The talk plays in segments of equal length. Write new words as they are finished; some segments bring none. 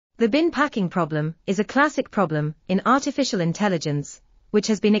The bin packing problem is a classic problem in artificial intelligence, which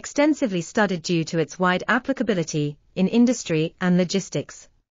has been extensively studied due to its wide applicability in industry and logistics.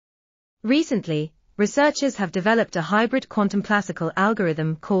 Recently, researchers have developed a hybrid quantum classical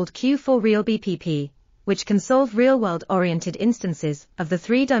algorithm called Q4RealBPP, which can solve real-world-oriented instances of the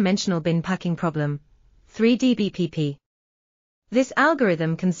three-dimensional bin packing problem, 3D-BPP. This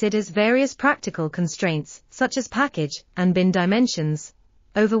algorithm considers various practical constraints such as package and bin dimensions,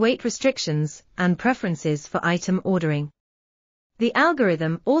 overweight restrictions, and preferences for item ordering. The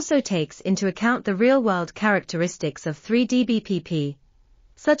algorithm also takes into account the real-world characteristics of 3D-BPP,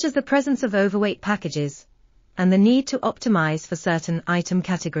 such as the presence of overweight packages, and the need to optimize for certain item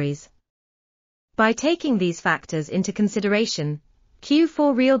categories. By taking these factors into consideration,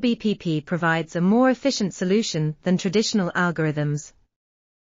 Q4RealBPP provides a more efficient solution than traditional algorithms.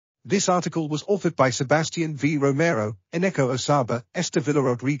 This article was authored by Sebastián V. Romero, Eneko Osaba, Esther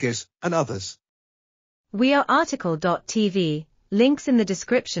Villar-Rodriguez, and others. We are RTCLTV, links in the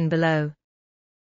description below.